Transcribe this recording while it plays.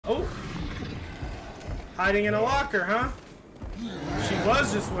Hiding in a locker, huh? She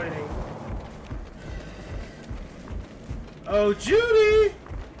was just waiting. Oh, Judy!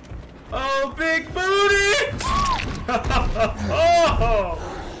 Oh, big booty! Oh!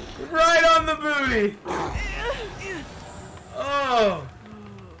 Right on the booty! Oh!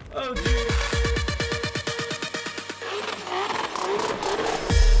 Oh, Judy!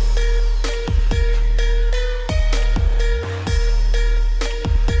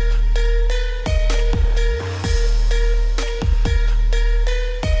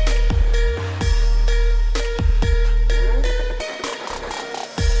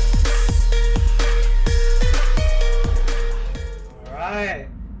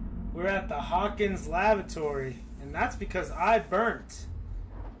 Hawkins Laboratory, and that's because I burnt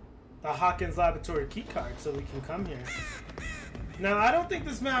the Hawkins Laboratory keycard so we can come here. Now, I don't think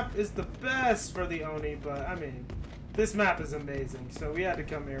this map is the best for the Oni, but I mean, this map is amazing, so we had to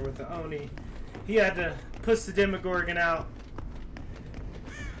come here with the Oni. He had to push the Demogorgon out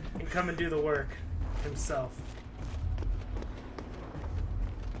and come and do the work himself.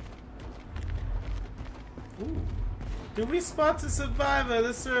 Ooh. Do we spot the survivor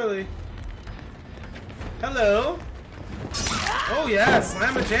this early? Hello. Oh yeah,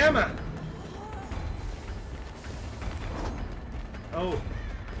 slamma jamma. Oh.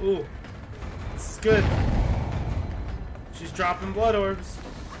 Ooh. This is good. She's dropping blood orbs.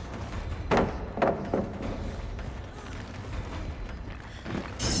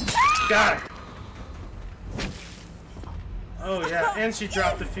 Got her. Oh yeah, and she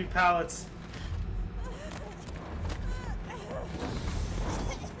dropped a few pallets.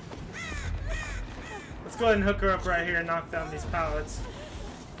 Go ahead and hook her up right here and knock down these pallets.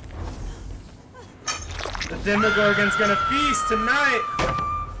 The Demogorgon's gonna feast tonight!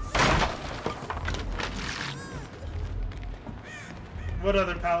 What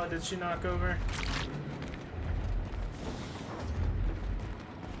other pallet did she knock over?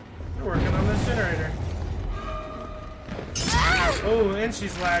 They're working on this generator. Oh, and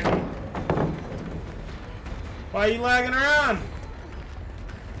she's lagging. Why are you lagging around?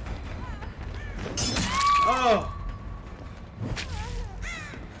 Oh!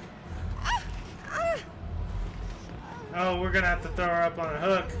 Oh, we're gonna have to throw her up on a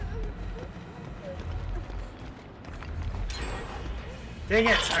hook. Dang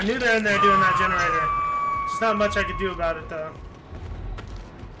it! I knew they're in there doing that generator. There's not much I could do about it, though.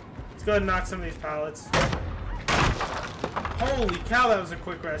 Let's go ahead and knock some of these pallets. Holy cow, that was a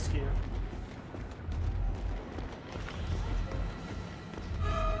quick rescue.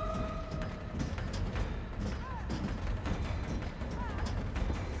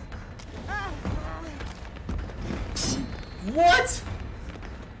 What?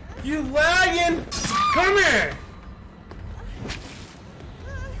 You lagging? Come here!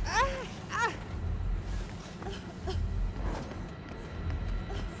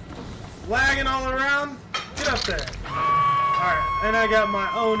 Lagging all around? Get up there. Alright, and I got my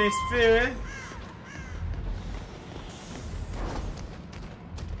Oni Spirit.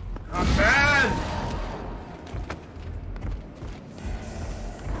 Not bad!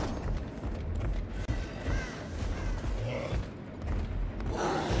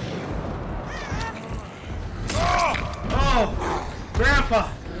 Grandpa!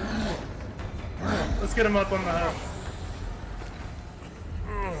 Let's get him up on the hook.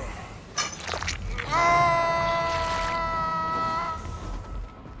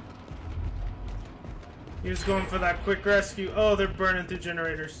 He was going for that quick rescue. Oh, they're burning through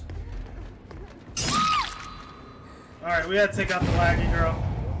generators. Alright, we gotta take out the laggy girl.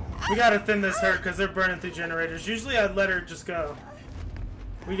 We gotta thin this herd because they're burning through generators. Usually I'd let her just go.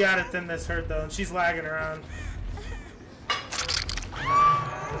 We gotta thin this herd though, and she's lagging around.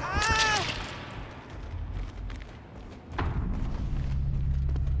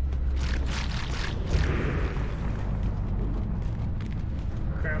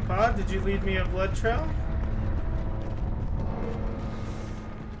 Grandpa, did you leave me a blood trail?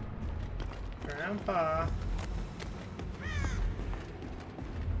 Grandpa.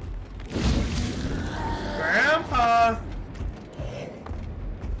 Grandpa.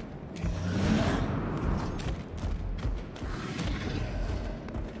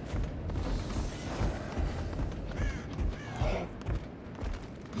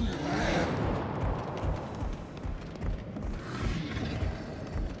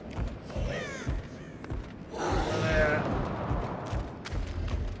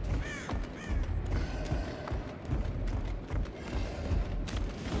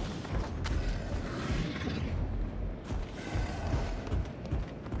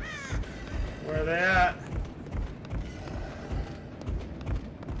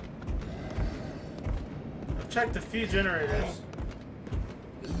 checked a few generators.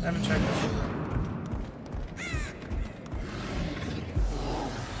 I haven't checked this one.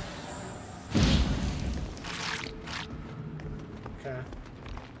 Okay.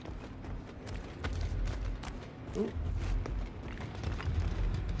 Ooh.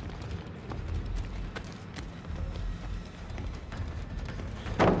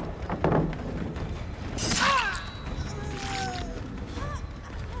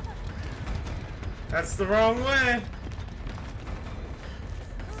 That's the wrong way.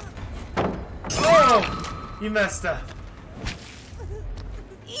 Oh! You messed up.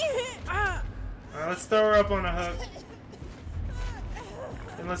 Alright, let's throw her up on a hook.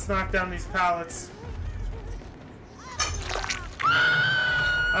 And let's knock down these pallets.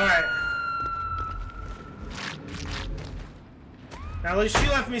 Alright. Now at least she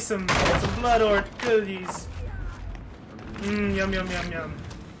left me some blood or goodies. Mmm, yum yum yum yum.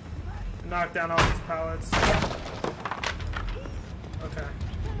 Knock down all these pallets. Okay.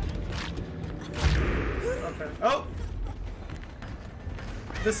 Okay. Oh!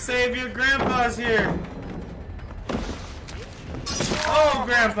 The savior Grandpa's here! Oh,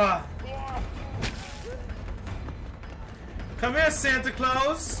 Grandpa! Come here, Santa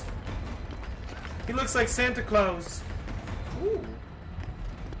Claus! He looks like Santa Claus. Ooh.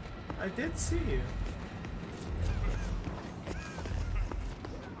 I did see you.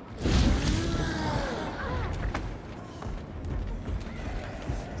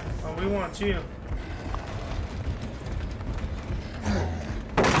 Oh, we want you.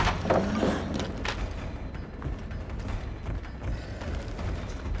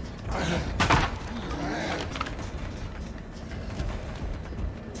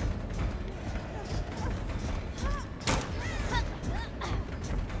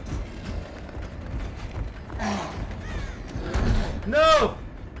 No!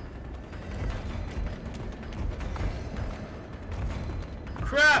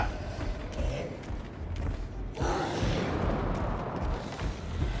 Crap!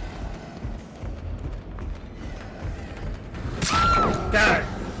 Got it.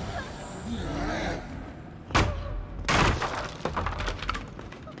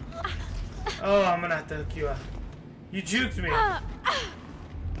 Oh, I'm gonna have to hook you up. You juked me.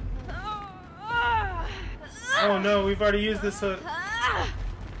 Oh no, we've already used this hook.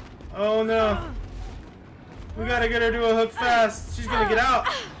 Oh no. We gotta get her to a hook fast. She's gonna get out.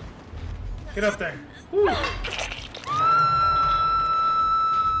 Get up there. Woo.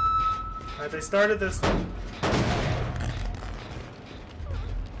 Alright, they started this one.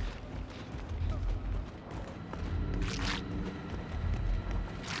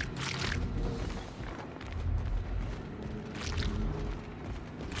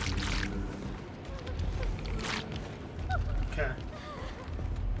 Okay.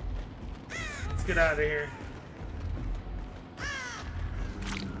 Let's get out of here.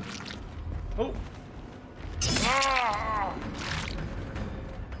 Oh.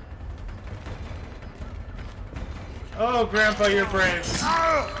 Oh, Grandpa, you're brave.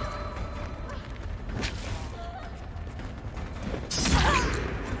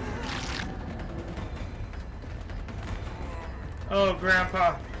 Oh,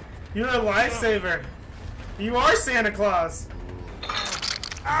 Grandpa. You're a lifesaver. You are Santa Claus.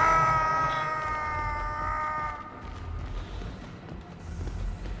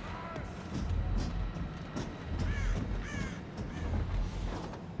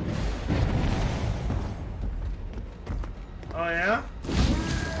 Oh yeah?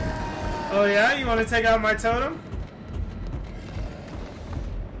 Oh yeah? You want to take out my totem?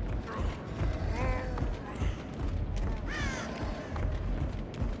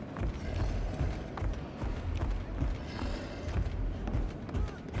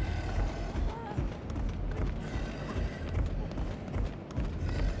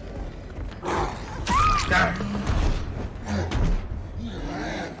 Got it.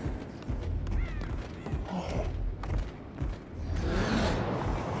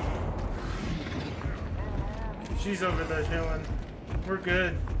 She's over there chilling. We're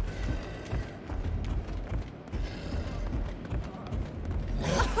good.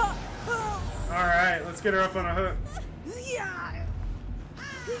 Alright, let's get her up on a hook.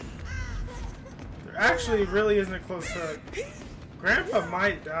 There actually really isn't a close hook. Grandpa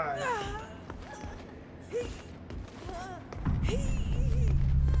might die.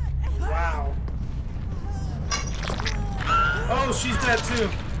 Wow. Oh, she's dead too.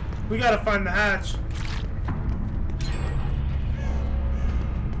 We gotta find the hatch.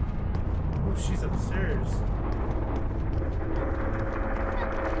 Oh, she's upstairs.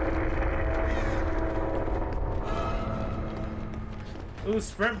 Ooh,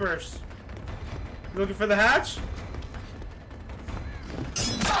 sprint burst. You looking for the hatch?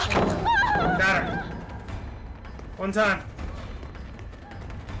 Got her. One time.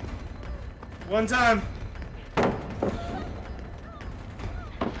 One time.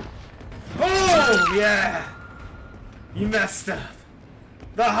 Oh, yeah. You messed up.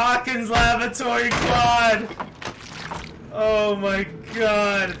 The Hawkins Laboratory Quad. Oh my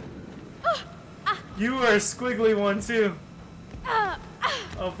god. You were a squiggly one too.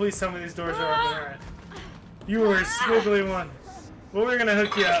 Oh, please tell me these doors are open. Alright. You were a squiggly one. Well, we're gonna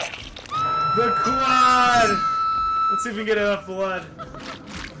hook you up. The quad! Let's see if we can get enough blood.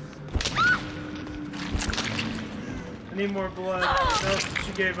 I need more blood. Nope,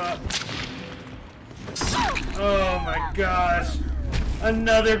 she gave up. Oh my gosh.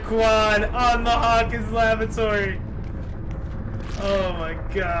 Another quad on the Hawkins Laboratory. Oh my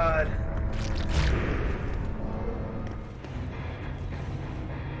god.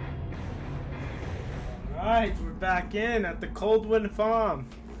 Alright, we're back in at the Coldwind Farm.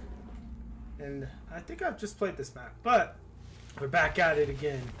 And I think I've just played this map, but we're back at it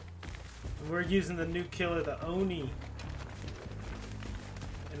again. And we're using the new killer, the Oni.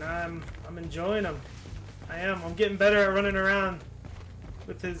 And I'm enjoying him. I am. I'm getting better at running around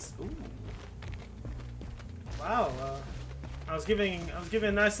with his. Ooh. Wow. I was giving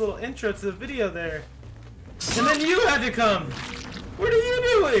a nice little intro to the video there, and then you had to come. What are you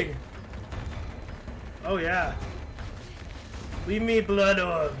doing? Oh yeah. Leave me blood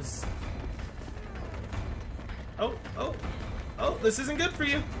orbs. Oh, oh, oh! This isn't good for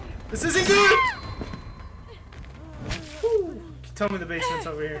you. This isn't good. Whew. Tell me the basement's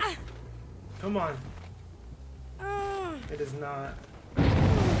over here. Come on. It is not.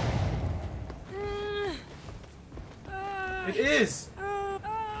 It is!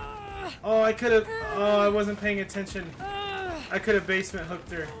 Oh, I could have. Oh, I wasn't paying attention. I could have basement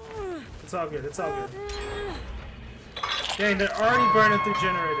hooked her. It's all good. It's all good. Dang, they're already burning through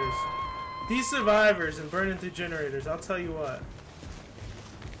generators. These survivors and burning through generators, I'll tell you what.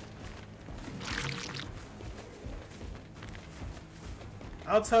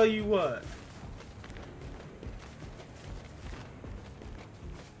 I'll tell you what.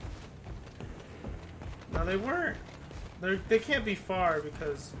 No, they weren't. They can't be far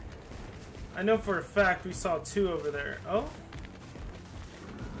because I know for a fact we saw two over there. Oh.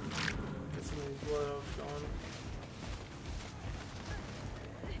 Get some of these blood orbs going.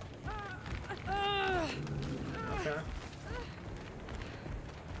 Okay.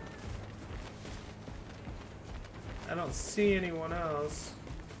 I don't see anyone else.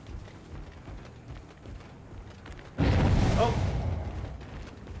 Oh.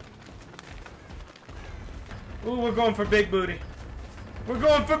 Ooh, we're going for big booty. We're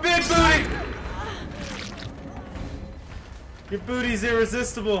going for big booty! Your booty's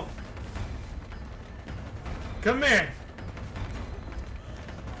irresistible. Come here.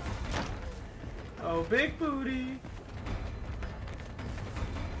 Oh, big booty.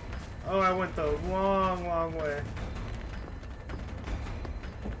 Oh, I went the long, long way.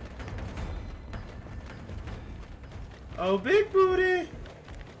 Oh, big booty.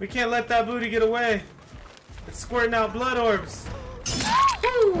 We can't let that booty get away. It's squirting out blood orbs.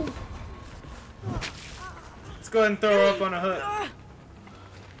 Woo! Let's go ahead and throw her up on a hook.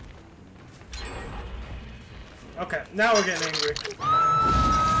 Okay, now we're getting angry.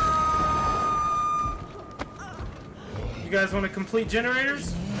 You guys want to complete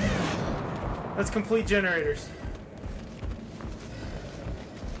generators? Let's complete generators.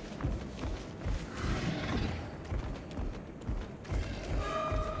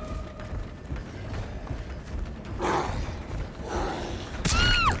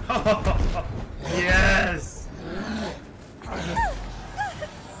 Yes!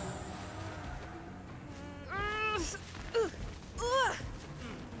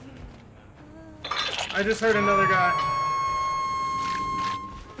 I just heard another guy.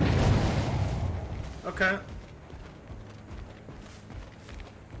 Okay.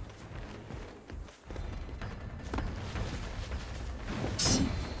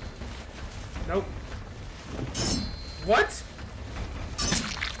 Nope. What?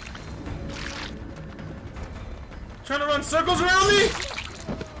 Trying to run circles around me?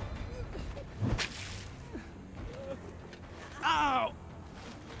 Ow!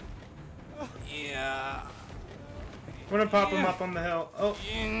 Yeah. We're gonna pop him up on the hill. Oh.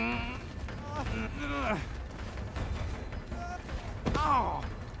 Oh.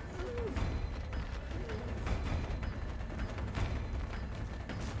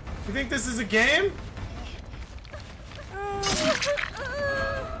 You think this is a game?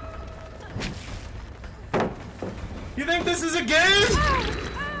 You think this is a game?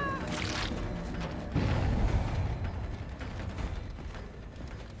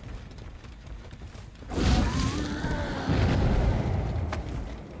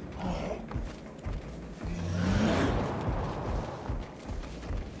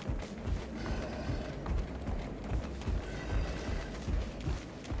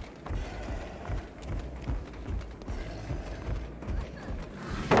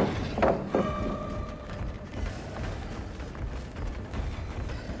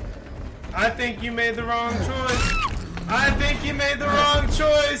 I think you made the wrong choice. I think you made the wrong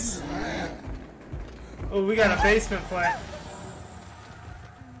choice. Oh, we got a basement play.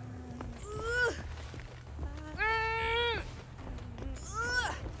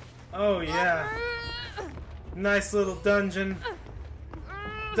 Oh yeah. Nice little dungeon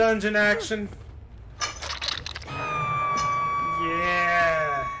action.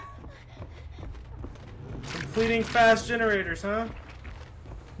 Yeah. Completing fast generators, huh?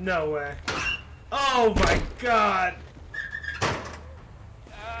 No way. Oh my god.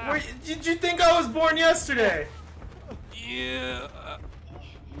 Did you think I was born yesterday? Yeah.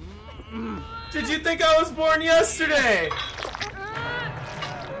 Did you think I was born yesterday?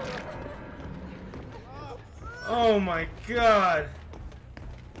 Oh my god.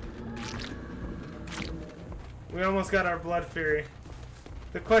 We almost got our blood fury.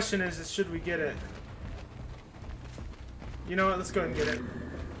 The question is should we get it? You know what? Let's go ahead and get it.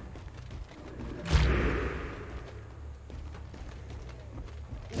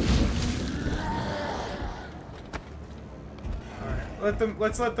 Alright,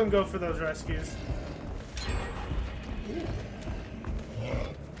 let's let them go for those rescues.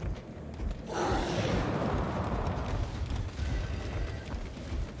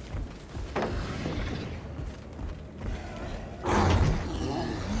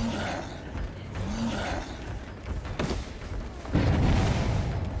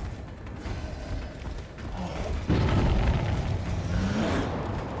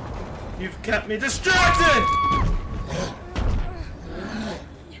 You've kept me distracted!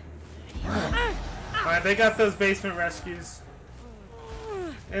 Alright, they got those basement rescues.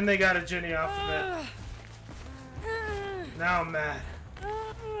 And they got a Ginny off of it. Now I'm mad.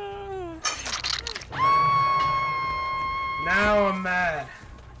 Now I'm mad.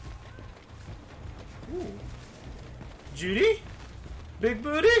 Ooh. Judy? Big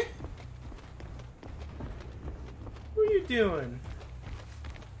booty? What are you doing?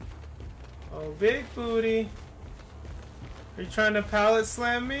 Oh, big booty. Are you trying to pallet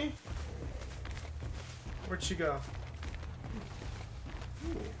slam me? Where'd she go?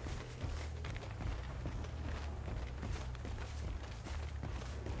 Ooh.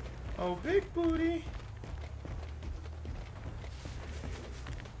 Oh, big booty.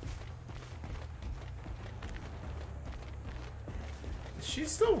 Is she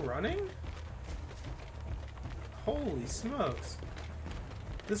still running? Holy smokes.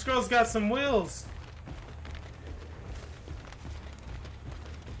 This girl's got some wheels.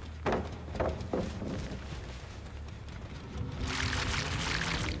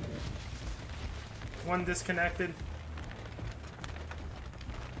 One disconnected.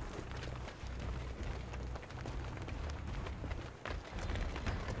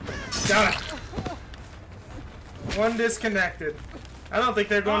 Got it. One disconnected. I don't think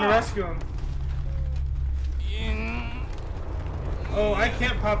they're going to rescue him. Oh, I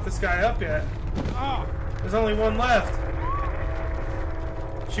can't pop this guy up yet. There's only one left.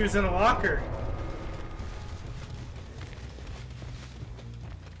 She was in a locker.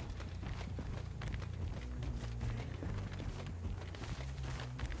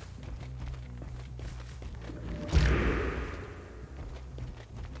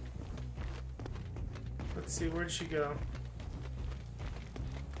 Let's see, where'd she go?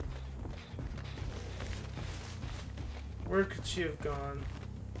 Where could she have gone?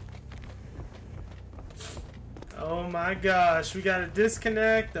 Oh my gosh, we got a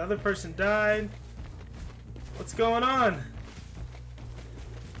disconnect. The other person died. What's going on?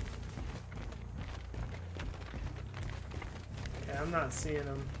 Okay, I'm not seeing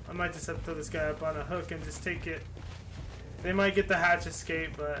him. I might just have to throw this guy up on a hook and just take it. They might get the hatch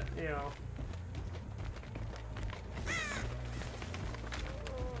escape, but you know.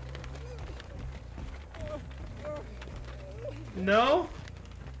 No?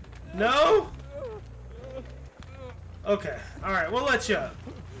 No? Okay. Alright, we'll let you up.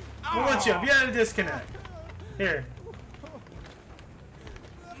 We'll let you up. You had a disconnect. Here.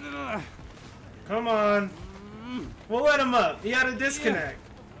 Come on. We'll let him up. He had a disconnect.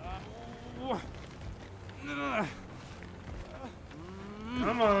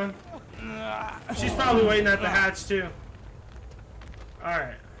 Come on. She's probably waiting at the hatch too.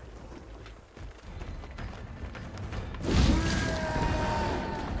 Alright.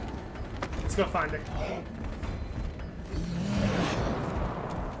 Let's go find her.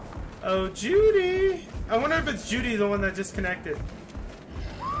 Oh, Judy! I wonder if it's Judy, the one that disconnected.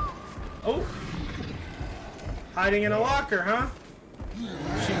 Oh! Hiding in a locker, huh?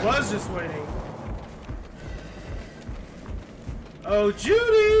 She was just waiting. Oh,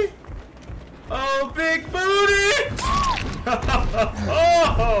 Judy! Oh, big booty!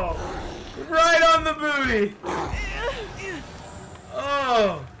 Oh! Right on the booty!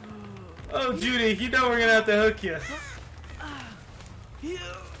 Oh! Oh, Judy, you know we're gonna have to hook you.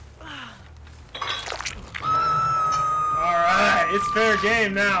 Alright, it's fair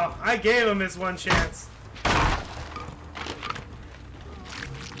game now. I gave him his one chance.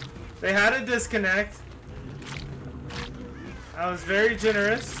 They had a disconnect. I was very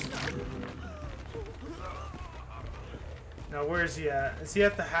generous. Now, where is he at? Is he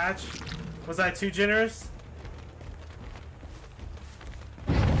at the hatch? Was I too generous?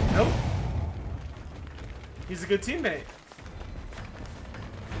 Nope. He's a good teammate.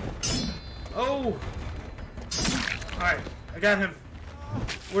 Oh! Alright, I got him.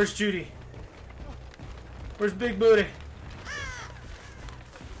 Where's Judy? Where's Big Booty?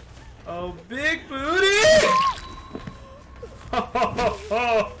 Oh, Big Booty!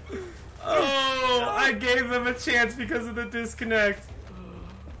 Oh, I gave them a chance because of the disconnect.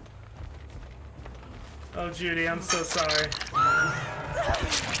 Oh, Judy, I'm so sorry.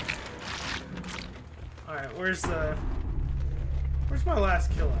 Alright, where's my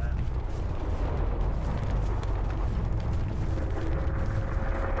last kill at?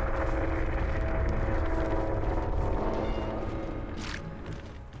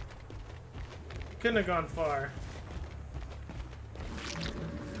 Couldn't have gone far.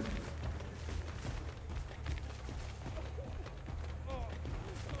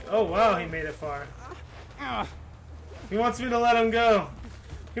 Oh wow, he made it far. He wants me to let him go.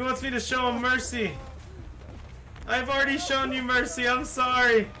 He wants me to show him mercy. I've already shown you mercy, I'm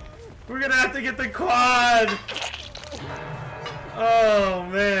sorry. We're gonna have to get the quad. Oh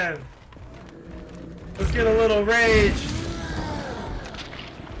man. Let's get a little rage.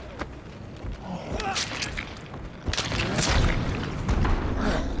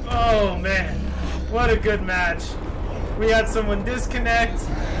 Oh man, what a good match. We had someone disconnect.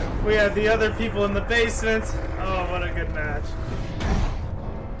 We had the other people in the basement. Oh, what a good match.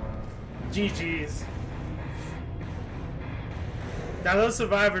 GG's. Now those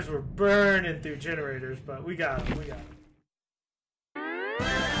survivors were burning through generators, but we got them, we got them.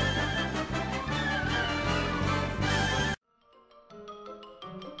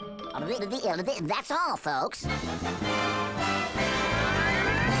 That's all, folks.